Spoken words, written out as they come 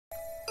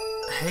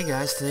Hey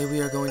guys, today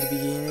we are going to be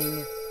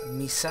getting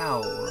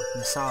Misao, or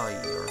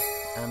Misai, or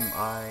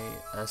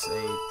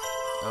M-I-S-A-O,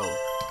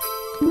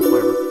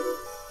 whatever.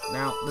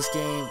 Now, this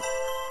game,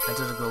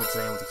 enter the gold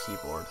exam with a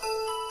keyboard.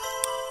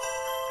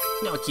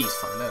 No, a key's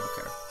fine, I don't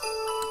care.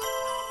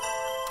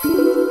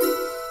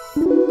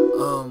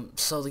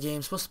 So the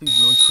game's supposed to be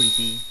really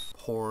creepy,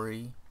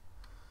 horror-y,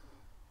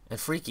 and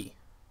freaky.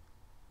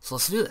 So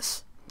let's do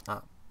this.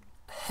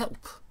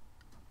 Help.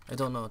 I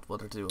don't know what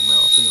to do, a male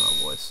or female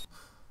voice.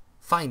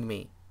 Find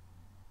me.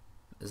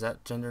 Is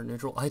that gender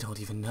neutral? I don't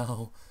even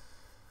know.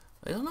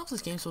 I don't know if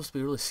this game's supposed to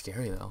be really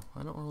scary though.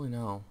 I don't really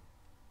know.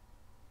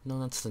 No,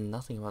 that's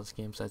nothing about this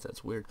game besides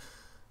that's weird.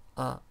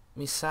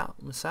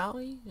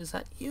 Misaoi? Is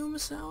that you,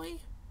 Misaoi?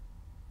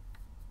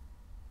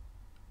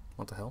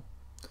 What the hell?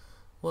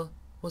 What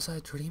was I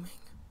dreaming?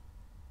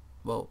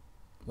 Well,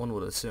 one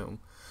would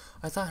assume.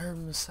 I thought I heard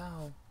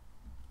Misao.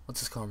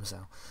 Let's just call her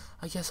Misao.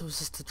 I guess it was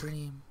just a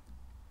dream.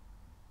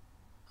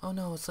 Oh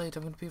no, it's late.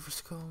 I'm gonna be for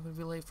school. I'm gonna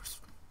be late for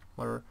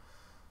whatever.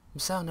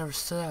 Misao never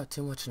stood out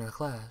too much in her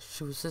class.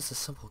 She was just a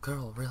simple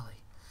girl,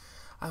 really.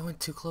 I wasn't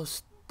too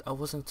close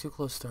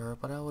to her,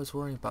 but I was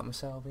worrying about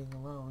Misao being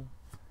alone.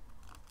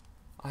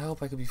 I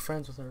hope I could be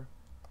friends with her,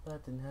 but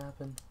that didn't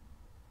happen.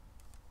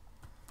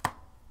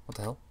 What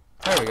the hell?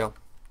 There we go.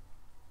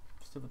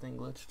 Stupid thing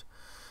glitched.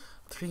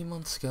 3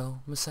 months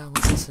ago, Misao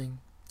was missing.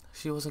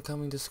 She wasn't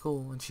coming to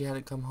school, and she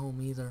hadn't come home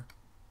either.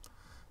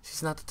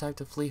 She's not the type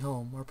to flee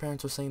home. Her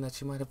parents were saying that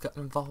she might have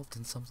gotten involved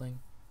in something.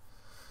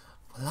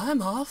 Well,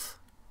 I'm off.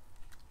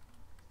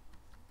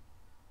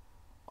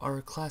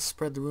 Our class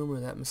spread the rumor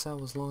that Misao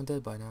was long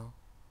dead by now.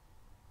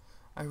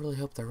 I really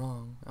hope they're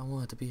wrong. I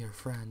wanted to be her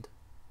friend.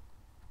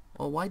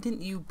 Well, why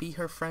didn't you be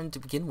her friend to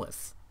begin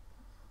with?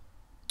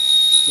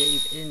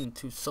 Gave in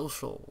to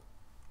social.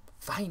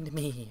 Find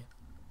me.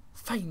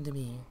 Find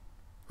me.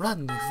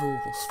 Run, you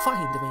fools.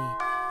 Find me.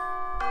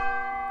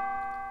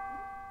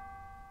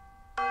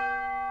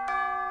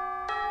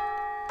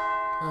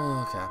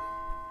 Okay.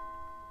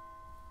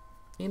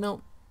 You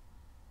know,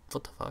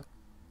 what the fuck?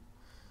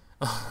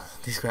 Oh,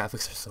 these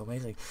graphics are so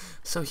amazing.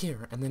 So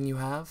here, and then you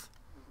have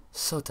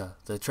Sota,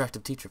 the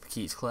attractive teacher for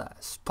Key's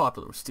class,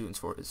 popular with students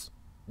for his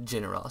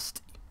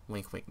generosity.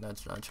 Wink, wink,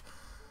 nudge, nudge.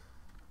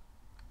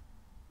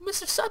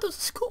 Mr. Sato's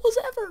as cool as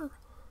ever.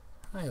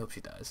 I hope she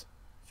dies.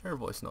 Her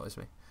voice annoys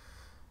me.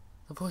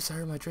 The voice I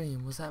heard in my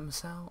dream, was that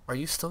Misao? Are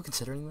you still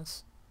considering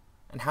this?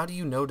 And how do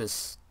you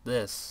notice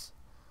this?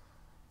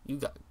 You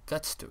got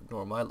guts to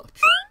ignore my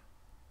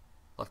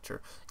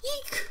lecture.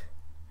 Eek!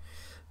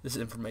 This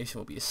information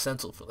will be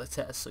essential for the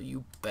test, so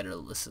you better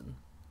listen.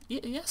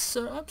 Yes,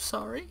 sir, I'm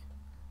sorry.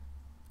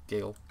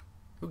 Giggle.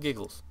 Who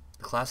giggles?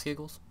 The class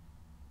giggles?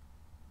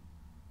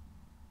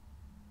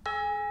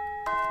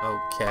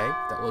 Okay,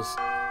 that was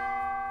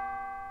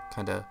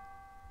kinda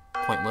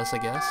pointless, I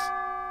guess.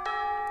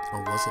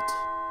 Or was it?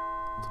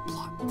 The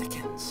plot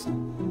thickens.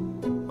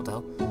 What the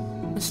hell?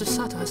 Mr.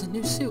 Sato has a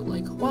new suit,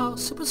 like, wow,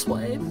 super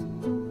suave.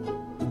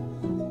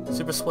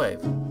 Super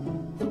suave.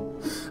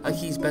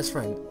 Aki's best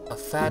friend, a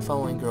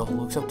fad-following girl who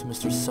looks up to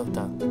Mr.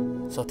 Sato,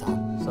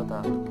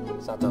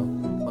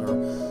 whatever.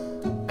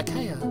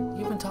 Akaya,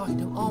 you've been talking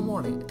to him all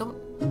morning. Don't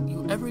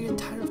you ever get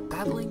tired of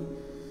babbling?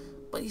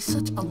 But he's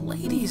such a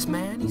ladies'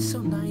 man. He's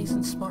so nice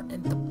and smart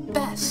and the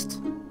best.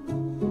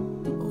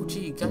 Oh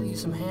gee, gotta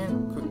use some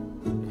hand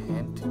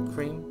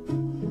cream.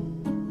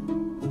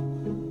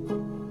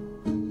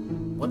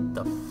 What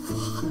the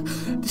fuck?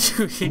 Did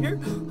you hear?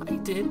 I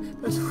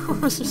did. There's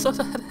Mr.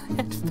 Sato had a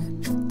hand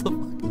fetish. What the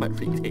fuck am I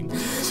reading?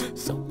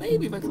 So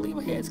maybe if I clean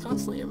my hands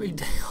constantly every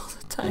day all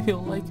the time,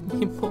 he'll like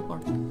me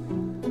more.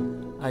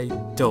 I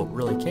don't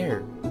really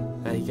care.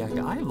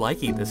 I'm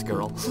liking this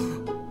girl.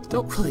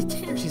 Don't really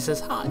care. She says,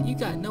 hot, you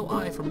got no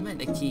eye for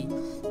men, Aki.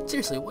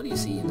 Seriously, what do you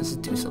see in a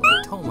seducer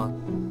like Toma?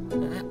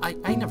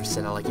 I never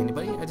said I like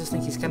anybody. I just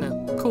think he's kind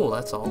of cool,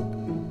 that's all.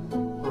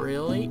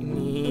 Really?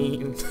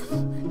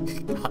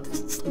 God, this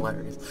is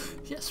hilarious.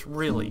 Yes,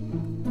 really.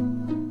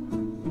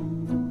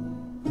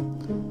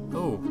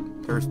 Oh,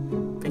 there's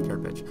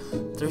pink-haired bitch.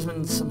 There's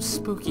been some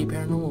spooky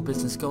paranormal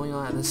business going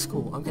on at this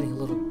school. I'm getting a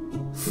little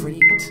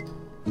freaked.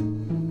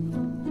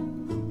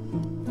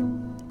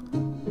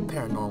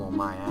 Paranormal,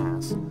 my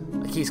ass.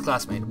 Aki's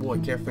classmate, a boy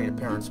carefree in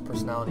appearance,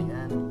 personality,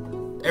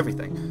 and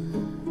everything.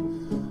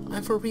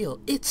 I'm for real.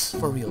 It's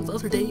for real. The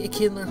other day, a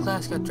kid in their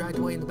class got dragged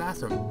away in the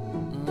bathroom.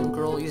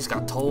 Girl, you just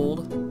got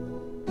told.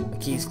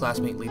 Aki's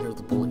classmate, leader of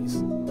the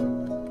bullies.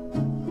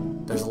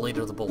 There's the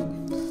leader of the bull.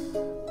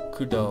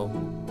 Kudo.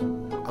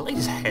 I like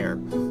his hair.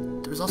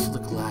 There's also the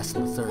glass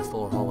in the third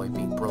floor hallway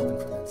being broken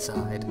from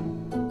inside.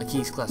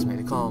 Aki's classmate,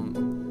 a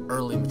calm,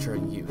 early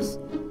maturing youth.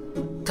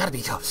 Gotta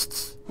be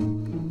ghosts.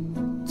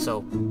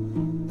 So,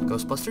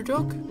 Ghostbuster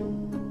joke?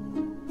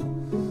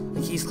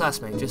 Aki's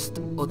classmate, just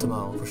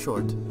Otomo for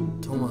short.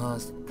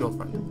 Tomoha's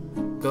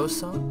girlfriend. Ghost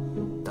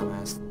song?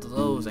 Dumbass.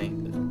 Those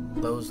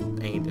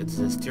ain't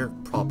exist. Your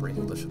proper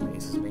English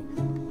amazes me.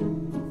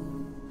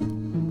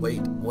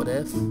 Wait, what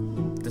if?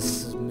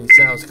 This is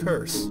Misao's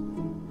curse.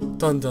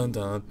 Dun dun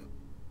dun.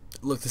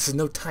 Look, this is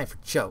no time for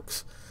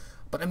jokes.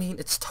 But I mean,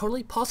 it's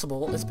totally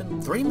possible. It's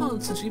been 3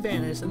 months since she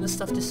vanished, and this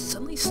stuff just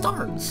suddenly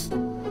starts.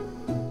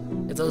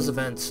 If those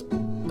events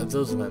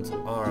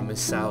are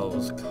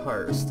Misao's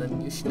curse,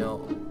 then you should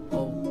know.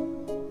 Oh,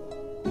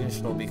 you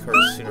should know be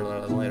cursed sooner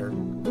rather than later.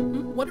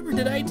 Whatever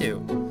did I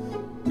do?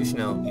 You should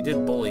know you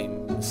did bully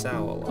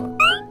Misao a lot.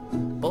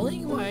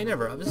 Bullying? Why, I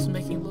never. I was just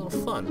making a little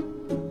fun.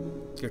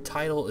 Your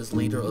title is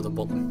leader of the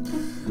bully.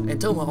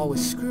 And Toma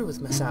always screw with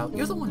Misao.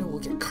 You're the one who will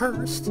get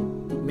cursed.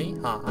 Me?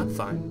 I'm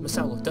fine.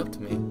 Misao looked up to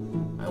me.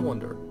 I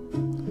wonder.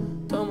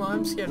 Toma,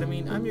 I'm scared. I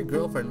mean, I'm your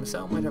girlfriend.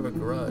 Misao might have a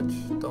grudge.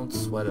 Don't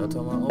sweat it,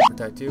 Toma. I'll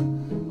protect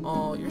you.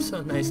 Oh, you're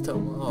so nice,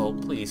 Toma. Oh,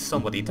 please,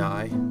 somebody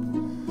die.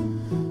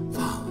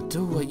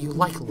 Do what you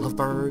like,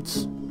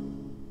 lovebirds.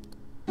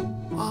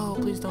 Oh,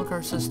 please don't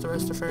curse us. The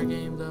rest are fair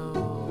game, though.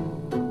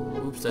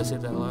 Oops, did I say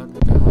that loud?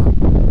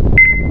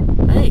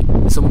 Hey,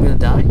 is someone gonna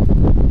die?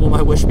 Will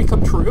my wish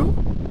become true?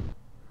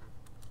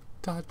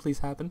 God, please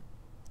happen.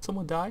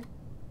 Someone die?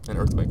 An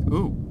earthquake.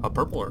 Ooh, a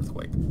purple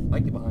earthquake.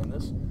 Like you behind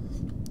this.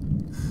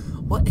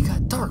 What? It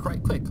got dark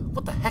right quick.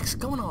 What the heck's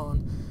going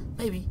on?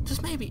 Maybe,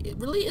 just maybe, it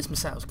really is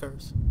Misao's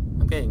curse.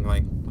 I'm getting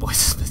my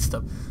voices mixed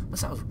up.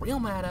 Misao's real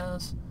mad at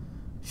us.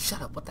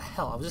 Shut up, what the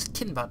hell? I was just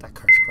kidding about that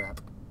curse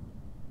crap.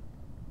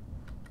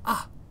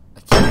 Ah,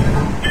 a kid.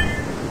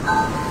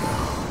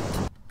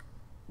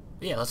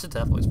 Yeah, let's hit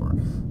that voice for her.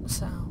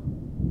 Misao.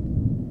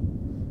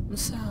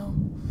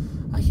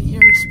 I can hear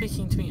her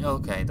speaking to me.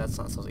 Okay, that's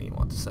not something you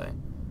want to say.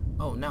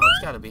 Oh, now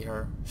it's gotta be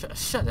her.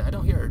 Shut it, I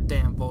don't hear her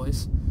damn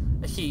voice.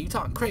 Aki, you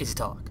talking crazy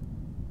talk.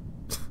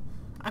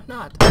 I'm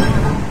not.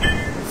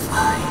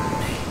 Find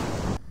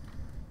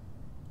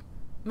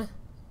me.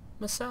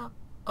 Misao.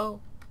 Oh.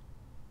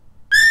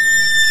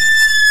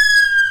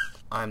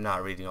 I'm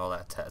not reading all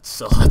that text,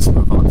 so let's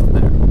move on from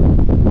there.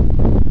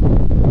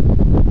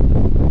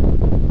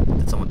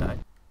 Did someone die?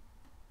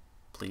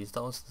 Please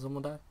tell us, did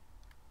someone die?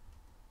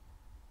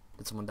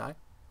 Did someone die?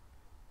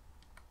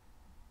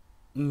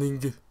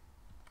 Ninja.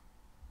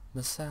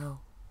 Misao.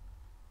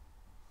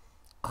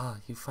 Ah,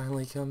 you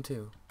finally come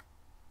to.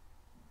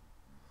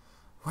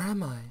 Where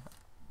am I?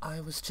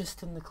 I was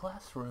just in the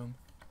classroom.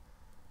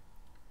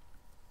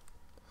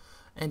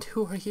 And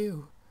who are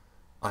you?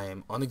 I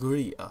am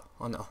Oniguriya.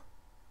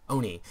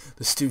 Oni,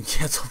 the student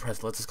council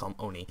president. Let's just call him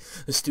Oni.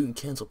 The student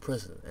council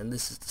president, and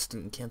this is the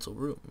student council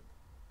room.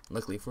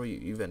 Luckily for you,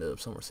 you've ended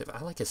up somewhere safe.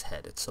 I like his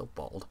head. It's so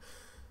bald.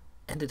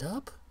 Ended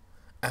up?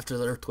 After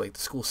the earthquake, the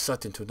school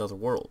sucked into another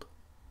world.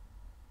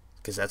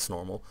 Because that's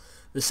normal.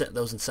 This sent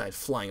those inside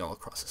flying all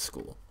across the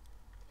school.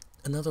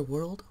 Another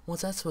world?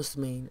 What's that supposed to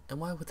mean? And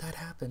why would that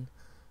happen?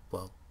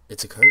 Well,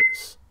 it's a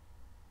curse.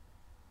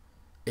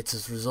 It's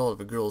as a result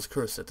of a girl's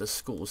curse that the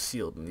school was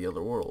sealed in the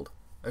other world.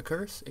 A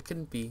curse? It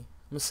couldn't be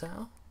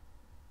Misao?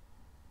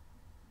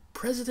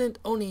 President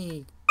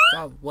Oni,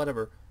 God,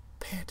 whatever.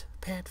 Pant,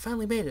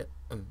 finally made it.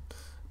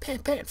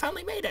 Pant,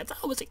 finally made it.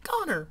 How was it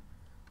goner?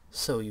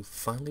 So you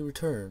finally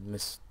returned,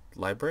 Miss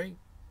Library?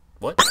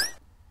 What?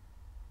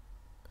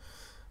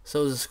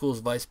 So is the school's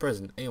vice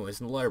president. Anyways,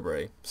 in the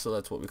library. So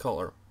that's what we call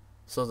her.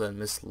 So then,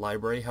 Miss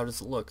Library, how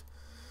does it look?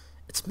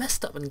 It's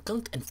messed up and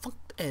gunked and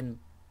funked and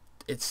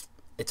it's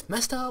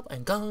messed up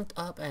and gunked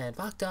up and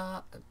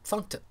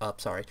funked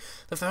up, sorry.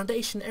 The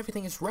foundation,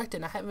 everything is wrecked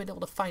and I haven't been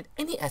able to find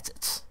any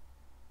exits.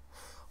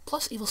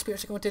 Plus, evil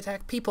spirits are going to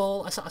attack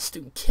people. I saw a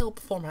student killed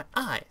before my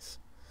eyes.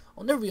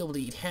 I'll never be able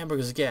to eat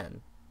hamburgers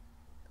again.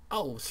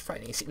 Oh, it's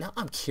frightening. See, now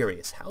I'm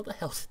curious. How the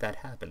hell did that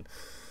happen?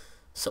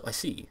 So, I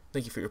see.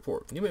 Thank you for your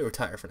report. You may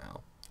retire for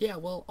now. Yeah,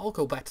 well, I'll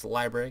go back to the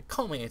library.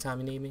 Call me anytime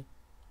you need me.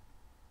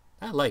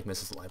 I like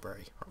Mrs.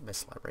 Library, or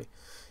Miss Library.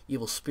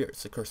 Evil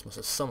spirits, the curse must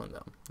have summoned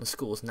them. The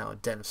school is now a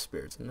den of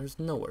spirits, and there's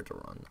nowhere to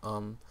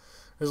run.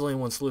 There's only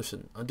one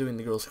solution, undoing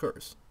the girl's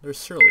curse.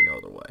 There's surely no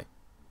other way.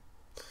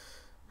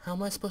 How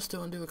am I supposed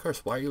to undo a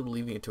curse? Why are you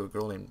leaving it to a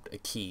girl named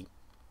Aki?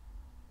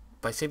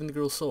 By saving the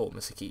girl's soul,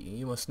 Miss Aki,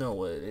 you must know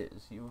what it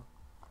is.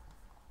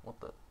 What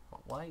the...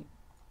 Why?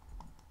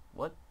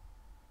 What?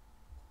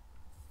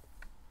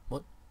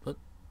 What?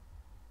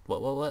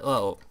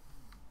 Oh.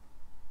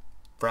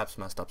 Perhaps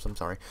messed up, so I'm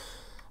sorry.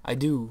 I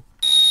do...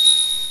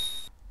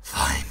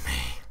 Find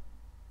me.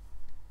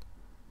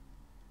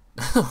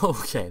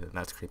 Okay, then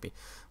that's creepy.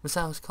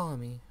 Misao's calling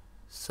me,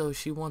 so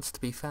she wants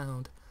to be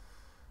found.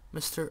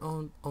 Mr.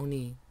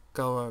 Oni,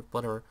 go,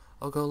 whatever.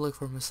 I'll go look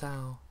for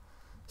Misao.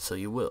 So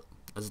you will.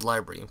 As the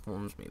library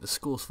informs me, the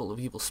school's full of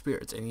evil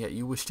spirits, and yet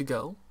you wish to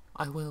go?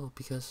 I will,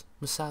 because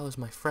Misao is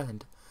my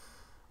friend.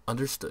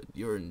 Understood.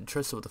 You're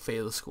interested with the fate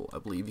of the school. I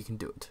believe you can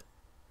do it.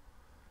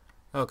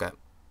 Okay.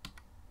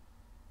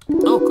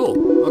 Oh,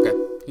 cool. Okay.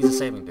 He's a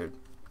saving dude.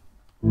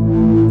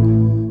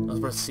 I was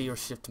press C or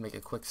shift to make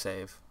a quick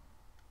save.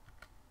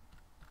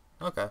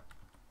 Okay.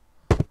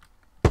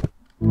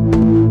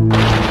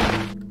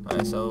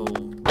 Alright, so...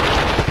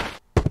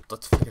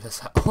 let's figure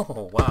this out.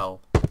 Oh, wow.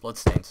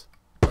 Bloodstains.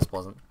 That's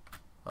pleasant.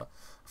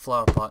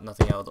 Flower pot,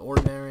 nothing out of the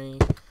ordinary.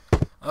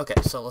 Okay,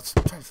 so let's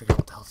try to figure out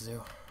what the hell to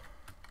do.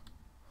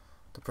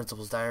 The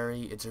principal's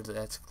diary.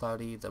 It's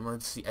cloudy. The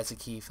emergency exit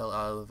key fell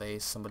out of the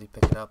vase. Somebody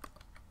pick it up.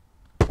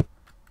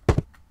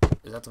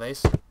 Is that the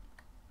vase?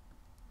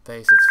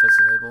 Vase, it's fits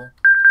the table.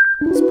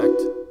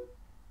 Inspect.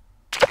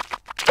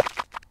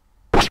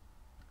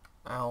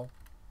 Ow.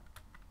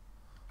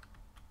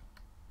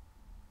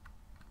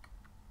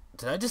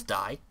 Did I just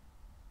die?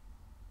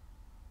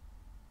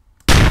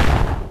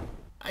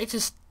 I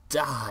just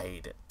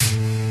died.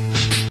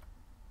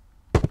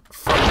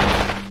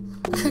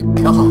 Good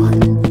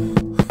God.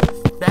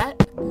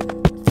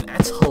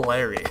 That's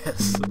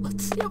hilarious.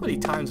 Let's see how many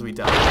times we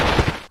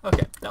died.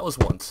 Okay, that was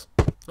once.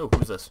 Oh,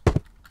 who's this?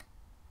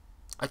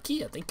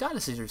 Ikea, thank God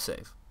this is your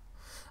save.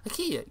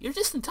 Ikea, you're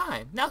just in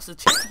time. Now's the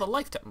chance of a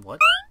lifetime. What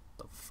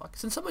the fuck?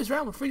 Since somebody's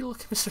around, we're free to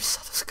look at Mr.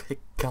 Sato's. Good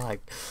God.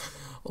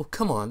 Oh,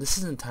 come on. This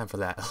isn't time for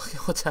that. Look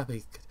at what's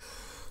happening.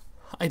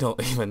 I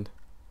don't even...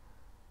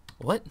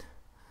 What?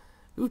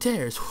 Who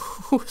dares?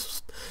 Who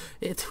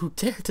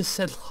dared to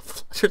send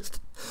love letters?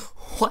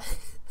 What?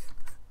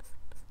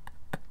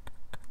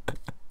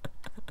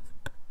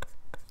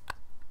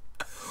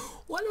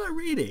 What am I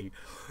reading?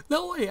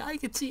 No way, I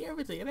can see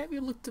everything. And I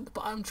haven't looked at the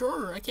bottom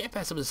drawer. I can't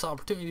pass up this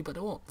opportunity, but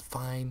I won't.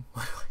 Fine.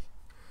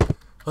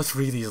 Let's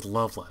read these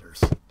love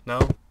letters. No?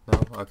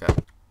 No? Okay.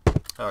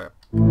 Okay.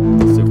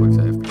 Let's do a quick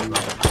save.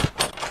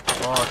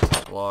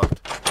 Locked. Locked.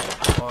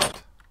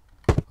 Locked.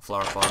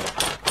 Flower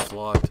pot. It's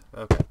locked.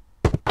 Okay.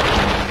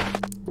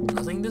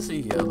 Nothing to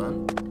see here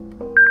then.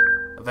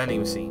 A vending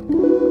machine.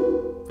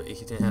 But he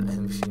didn't have a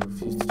vending machine,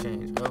 refused to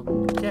change.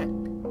 Okay.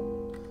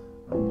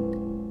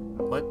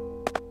 What?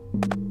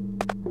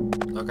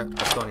 Okay,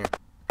 let's go in here.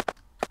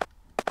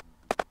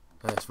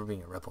 Yes, we're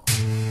being a rebel.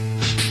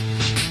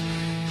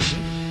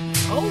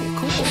 Oh,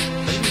 cool!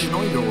 Maybe you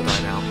know you'll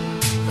die now.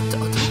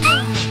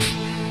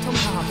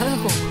 Somehow,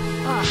 help!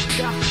 Ah,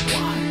 God,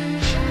 why?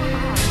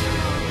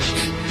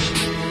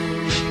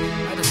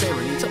 I had to say, we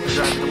need something to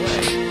drive it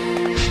away.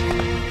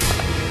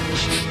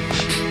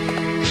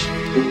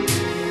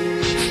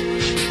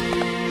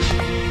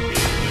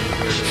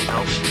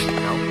 Help,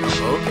 help,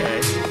 help, okay.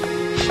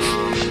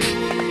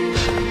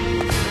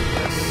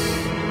 Yes.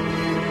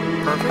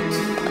 Perfect.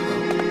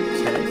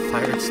 Okay,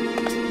 fire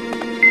extinct.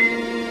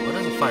 What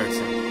is a fire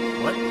extinct?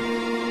 What?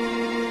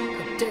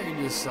 How dare you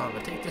do this song? I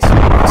take this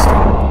one.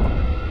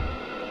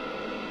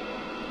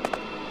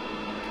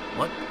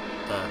 What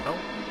the hell?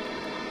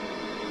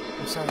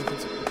 I'm sorry,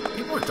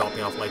 people are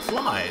dropping off like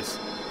flies.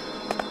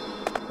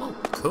 Oh,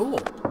 cool.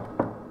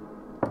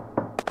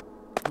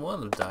 One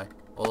of them die.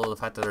 Although the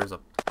fact that there's a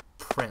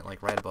print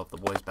like right above the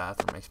boys'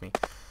 bathroom makes me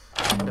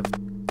kind of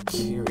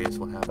curious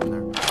what happened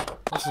there.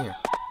 What's in here?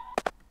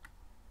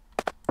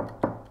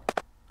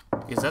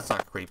 Because that's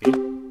not creepy.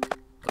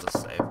 Let's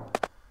just save.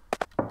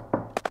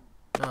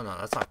 No, no,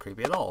 that's not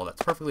creepy at all.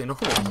 That's perfectly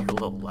normal to hear a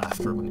little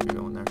laughter when you're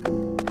going there.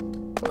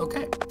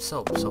 Okay,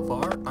 so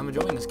far, I'm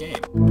enjoying this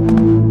game.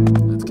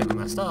 It's getting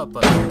messed up,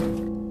 but...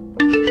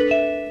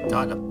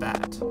 Got a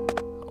bat.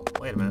 Oh,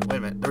 wait a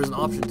minute. There's an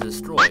option to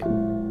destroy.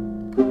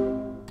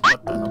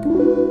 What the hell?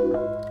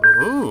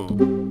 Ooh!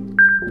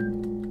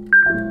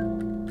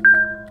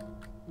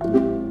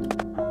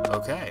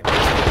 Okay,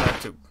 let's go back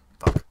to...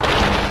 Fuck.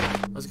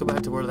 Let's go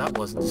back to where that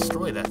was and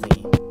destroy that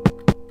thingy.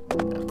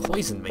 That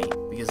poisoned me,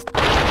 because...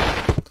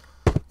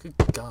 Good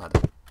God.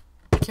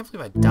 I can't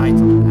believe I died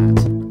from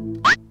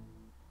that.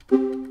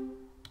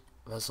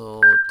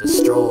 Vessel,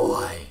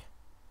 destroy!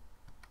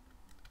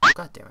 Oh,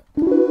 God damn it.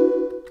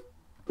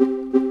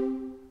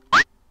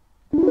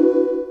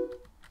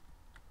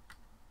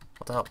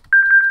 What the hell?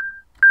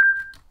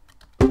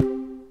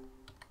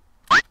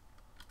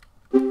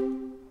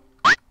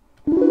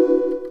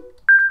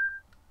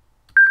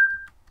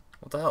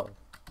 What the hell?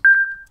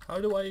 How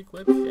do I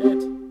equip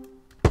shit?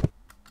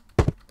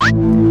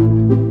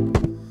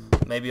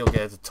 Maybe you'll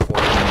get a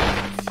tutorial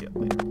shit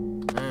later.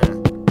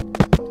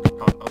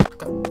 Oh,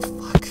 God,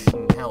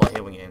 fucking hell, I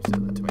hate when games do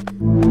that to me.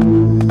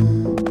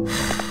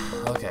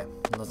 Okay,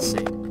 let's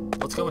see.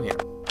 Let's go in here.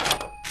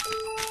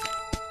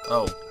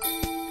 Oh,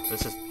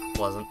 this is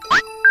pleasant.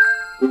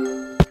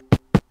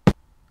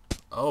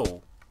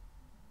 Oh,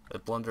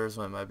 it blunders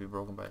when it might be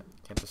broken by...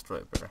 Can't destroy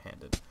it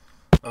barehanded.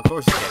 Of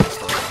course you can't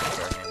destroy it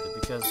barehanded,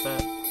 because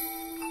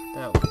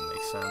that wouldn't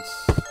make sense.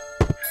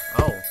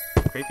 Oh,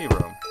 creepy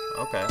room.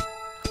 Okay.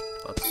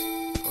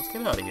 Let's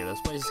get out of here.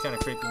 This place is kind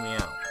of creeping me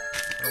out.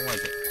 I don't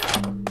like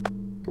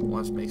it.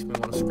 Once makes me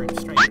want to scream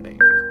stranger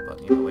danger,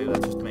 but you know, maybe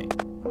that's just me.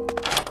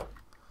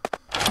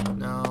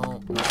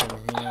 No, nothing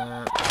in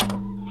here.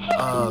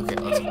 Oh, okay,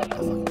 let's get that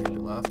fucking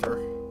creepy laughter.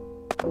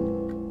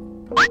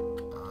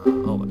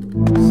 Oh, what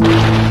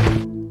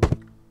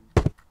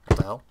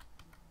the hell?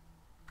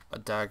 A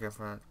dagger in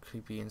front,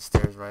 creepy, and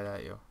stares right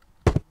at you.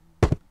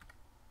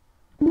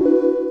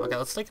 Okay,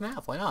 let's take a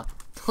nap. Why not?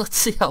 Let's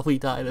see how we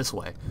die this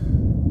way.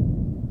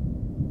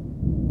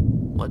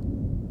 What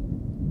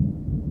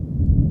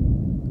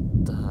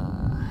the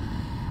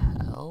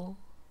hell?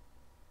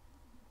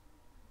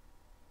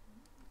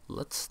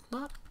 Let's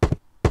not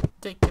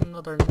take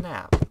another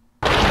nap.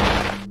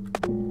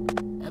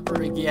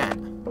 Ever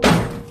again.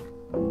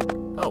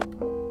 Oh.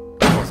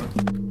 That wasn't.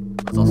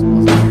 That's also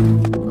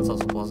wasn't. That's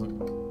also wasn't.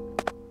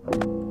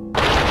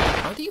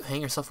 How do you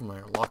hang yourself from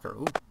your locker.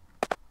 Ooh.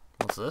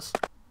 What's this?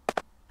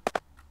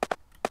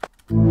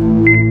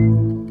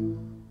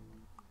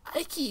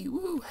 Ikey,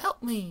 woo,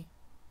 help me!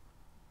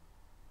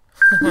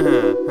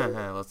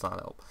 Let's not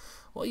help.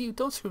 Well, you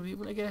don't screw me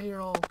when I get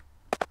here all...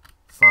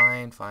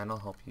 Fine, I'll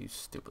help you,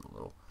 stupid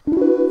little...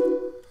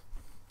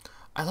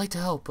 I'd like to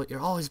help, but you're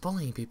always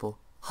bullying people.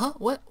 Huh?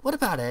 What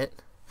about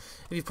it?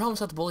 If you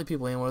promise not to bully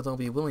people anymore, they'll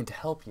be willing to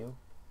help you.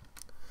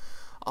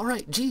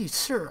 Alright, gee,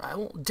 sir, I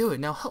won't do it.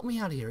 Now help me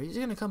out of here. He's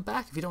gonna come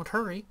back if you don't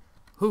hurry.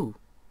 Who?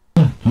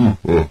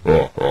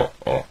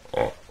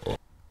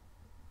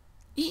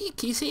 Eek,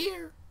 he's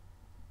here!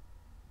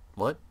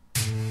 What?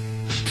 No,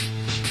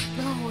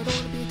 I don't want to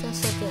be a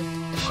test subject.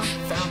 If I'm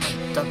found,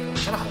 I'm done.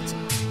 Gotta hide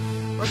somewhere.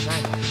 Where can I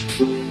hide?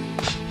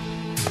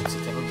 Let's see,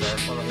 can't move there.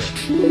 What about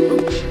here? Oh,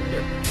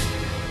 here.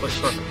 Looks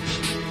perfect.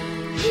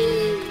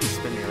 Whee!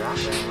 Spin me right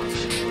round,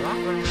 spin me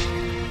right round.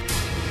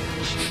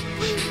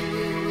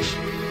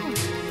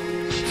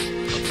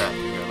 I'm trapped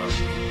here alone.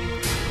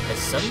 I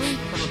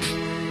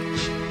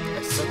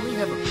suddenly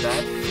have a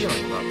bad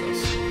feeling about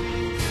this.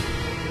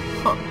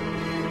 Huh.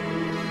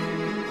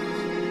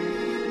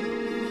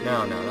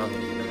 No,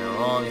 nothing's even go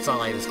wrong. It's not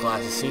like this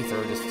glass is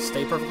see-through. Just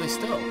stay perfectly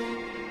still.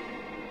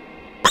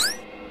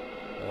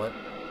 What?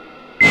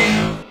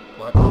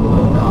 What?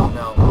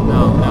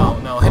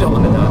 No, I don't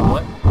want to die.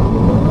 What?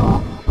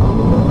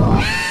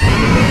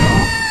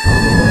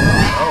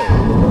 Oh.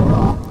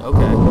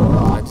 Okay.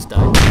 I just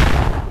died.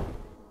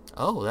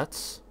 Oh,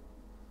 that's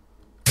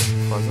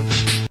pleasant.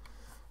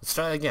 Let's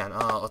try it again.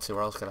 Let's see,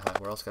 where else could I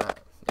hide?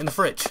 In the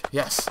fridge.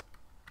 Yes.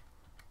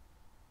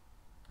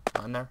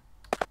 Not in there?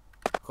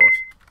 Of course.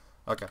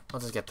 Okay,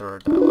 let's just get through our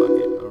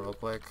dialogue real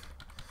quick.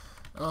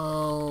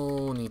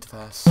 Oh, need to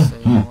pass.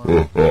 Say more.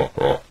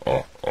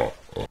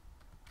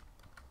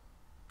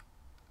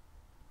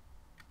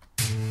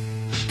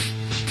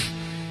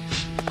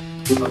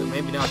 Okay,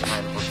 maybe now I can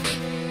hide the portrait.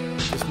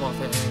 Too small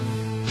fit in.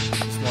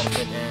 Too small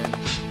fit in.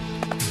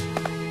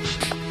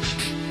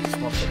 Too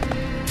small fit in.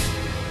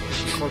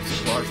 Corpse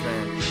of large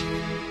man.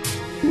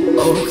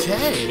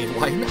 Okay,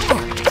 why not?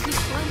 Just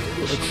climb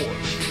into the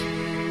corpse.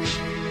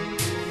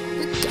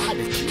 Good God,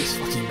 this key is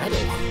fucking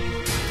metal.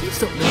 Please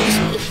don't notice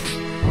me.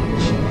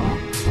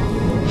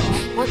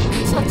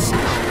 What's that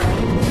sound?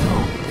 No,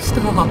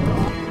 stop.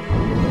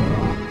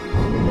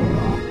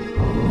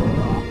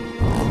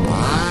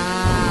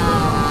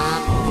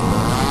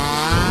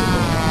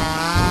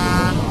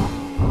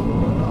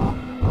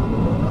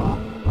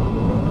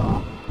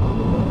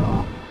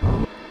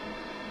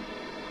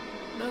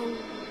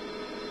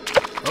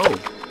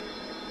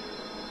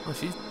 Oh,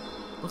 she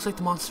looks like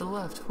the monster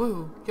left.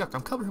 Woo, yuck,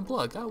 I'm covered in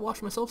blood. Gotta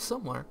wash myself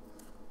somewhere.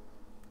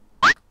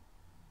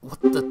 What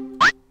the?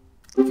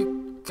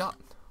 You got...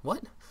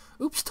 What?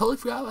 Oops, totally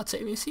forgot about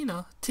saving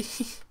Cena. What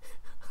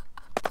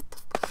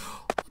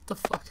the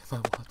fuck am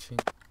I watching?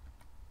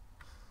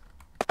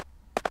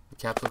 The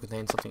capsule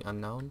contains something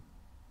unknown?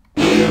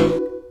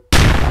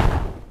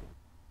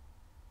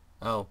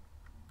 Oh.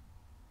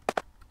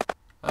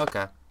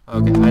 Okay. I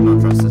don't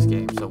trust this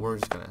game, so we're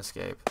just gonna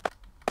escape.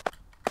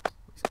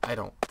 I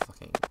don't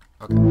fucking...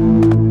 Okay.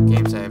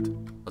 Game saved.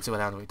 Let's see what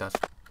happens when we touch.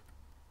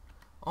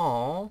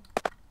 Aww.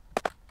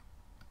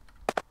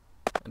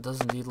 It does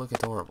indeed look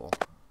adorable.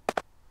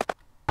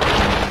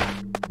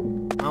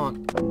 I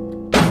want...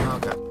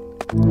 Okay.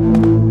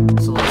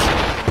 So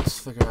let's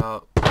figure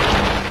out...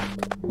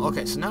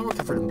 Okay, so now we're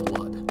covered in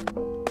blood.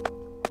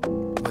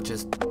 Which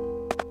is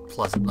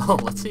pleasant. Oh,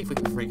 let's see if we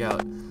can freak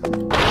out.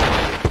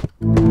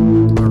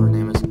 Whatever her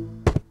name is.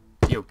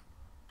 You.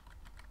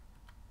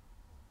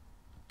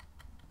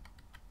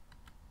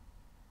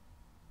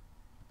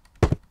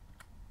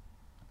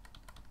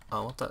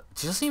 Oh, what the?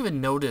 She doesn't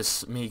even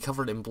notice me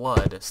covered in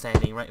blood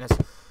standing right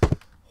next.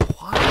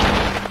 Why?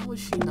 How is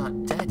she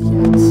not dead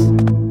yet?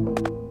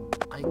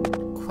 I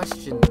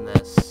question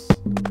this.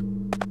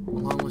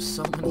 Along with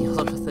so many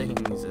other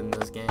things in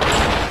this game.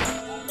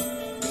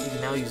 We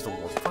can now use the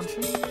warp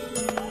function?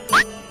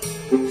 What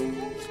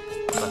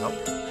the hell?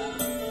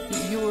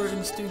 You were in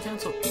the student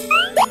council.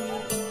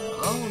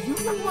 Oh, you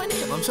remember my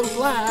name. I'm so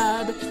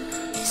glad.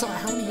 So,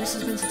 how many years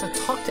has it been since I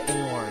talked to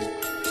anyone?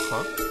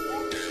 Huh?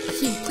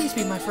 Aki, please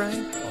be my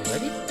friend.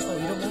 Already? Oh,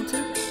 you don't want to?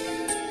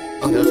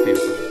 Okay, let's be a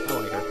friend. I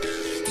like her.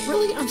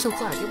 Really? I'm so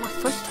glad. You're my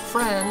first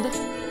friend.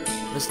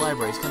 This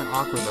library is kind of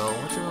awkward, though.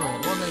 What's your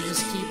name? Well, then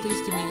just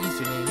please give me an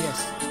username.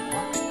 Yes.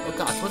 What? Oh,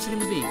 gosh. What's it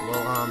going to be?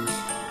 Well,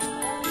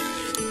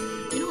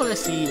 you know what I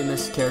see in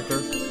this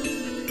character?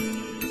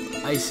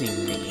 I see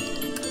me.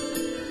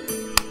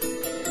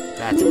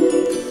 That's it.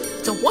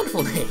 It's a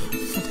wonderful name.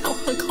 Now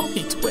call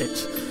me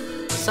Twitch.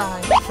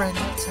 Sigh, friend,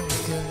 that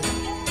sounds good.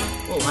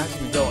 Whoa, I have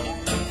to be going.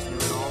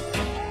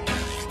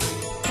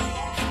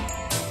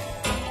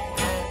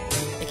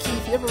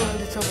 If you ever run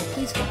into trouble,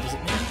 please come visit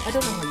me. I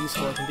don't know how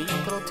useful I can be,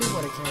 but I'll do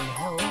what I can to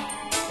help.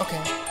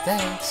 Okay,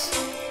 thanks.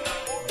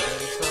 Okay,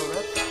 so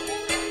that's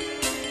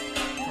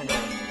kind of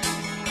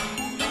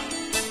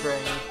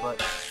strange, but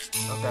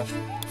okay.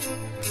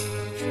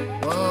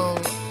 Well,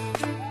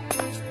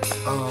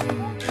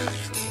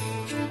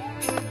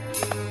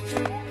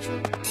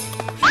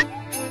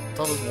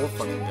 was more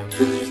fun to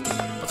do.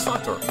 Let's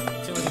talk to her.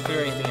 See if we can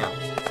figure anything out.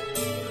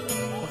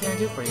 What can I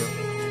do for you?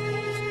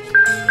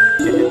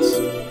 Get hints.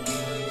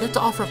 You have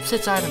to offer up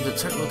 6 items at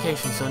certain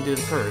locations to undo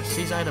the curse.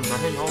 These items are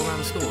hidden all around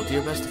the school. Do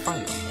your best to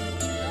find them.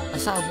 I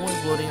saw a boy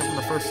floating up on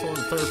the first floor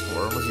and the 3rd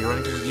floor. Was he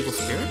running from an evil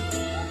spirit?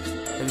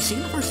 Have you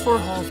seen the first floor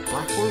hall's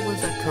blackboard? What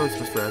is that code,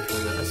 Mr.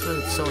 Ashman? That's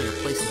really showing a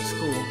place in the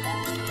school.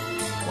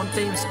 One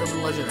famous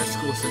urban legend in our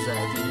school says that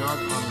if you knock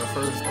on the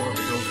first door of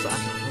the girl's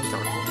bathroom, things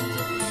are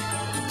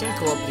you can't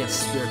go up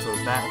against spirits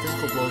with a bat.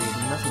 Physical blows will do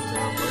nothing to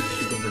them, but it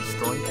should be good for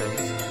destroying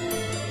things.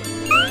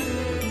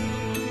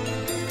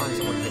 Find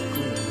someone to get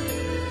clean.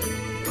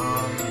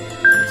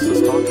 Let's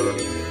just talk to her.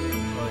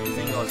 Oh, you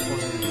think I was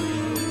pointing to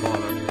the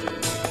bother?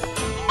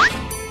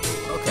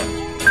 Okay,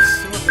 let's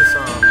see what this,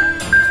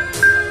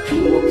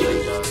 warp thing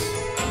does.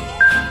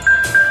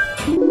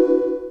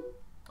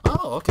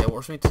 Oh, okay, it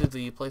works me to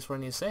the place where I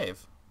need to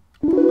save.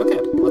 Okay,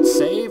 let's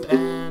save,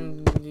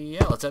 and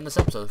yeah, let's end this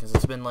episode, because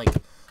it's been, like,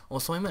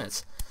 almost 20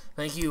 minutes.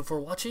 Thank you for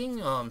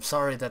watching.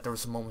 Sorry that there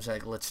was some moments that I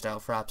glitched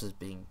out, perhaps as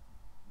being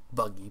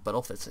buggy, but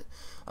I'll fix it.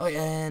 Okay,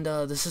 and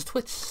this is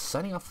Twitch,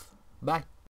 signing off. Bye.